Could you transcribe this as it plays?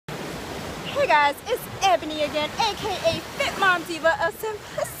Hey guys, it's Ebony again, aka Fit Mom Diva of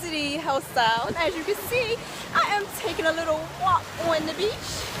Simplicity Health Style. And as you can see, I am taking a little walk on the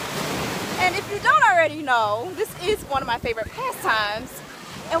beach. And if you don't already know, this is one of my favorite pastimes.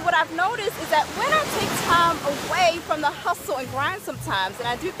 And what I've noticed is that when I take time away from the hustle and grind sometimes, and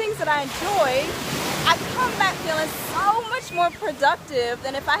I do things that I enjoy, I come back feeling so much more productive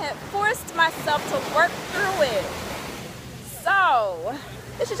than if I had forced myself to work through it. So,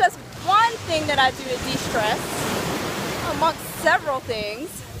 this is just one thing that I do to de-stress, amongst several things.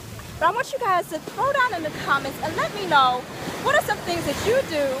 But I want you guys to throw down in the comments and let me know what are some things that you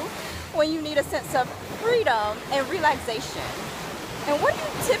do when you need a sense of freedom and relaxation. And what do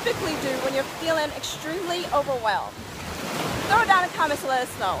you typically do when you're feeling extremely overwhelmed? Throw it down in the comments to let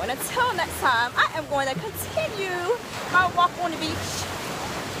us know. And until next time, I am going to continue my walk on the beach.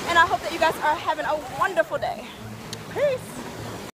 And I hope that you guys are having a wonderful day. Peace.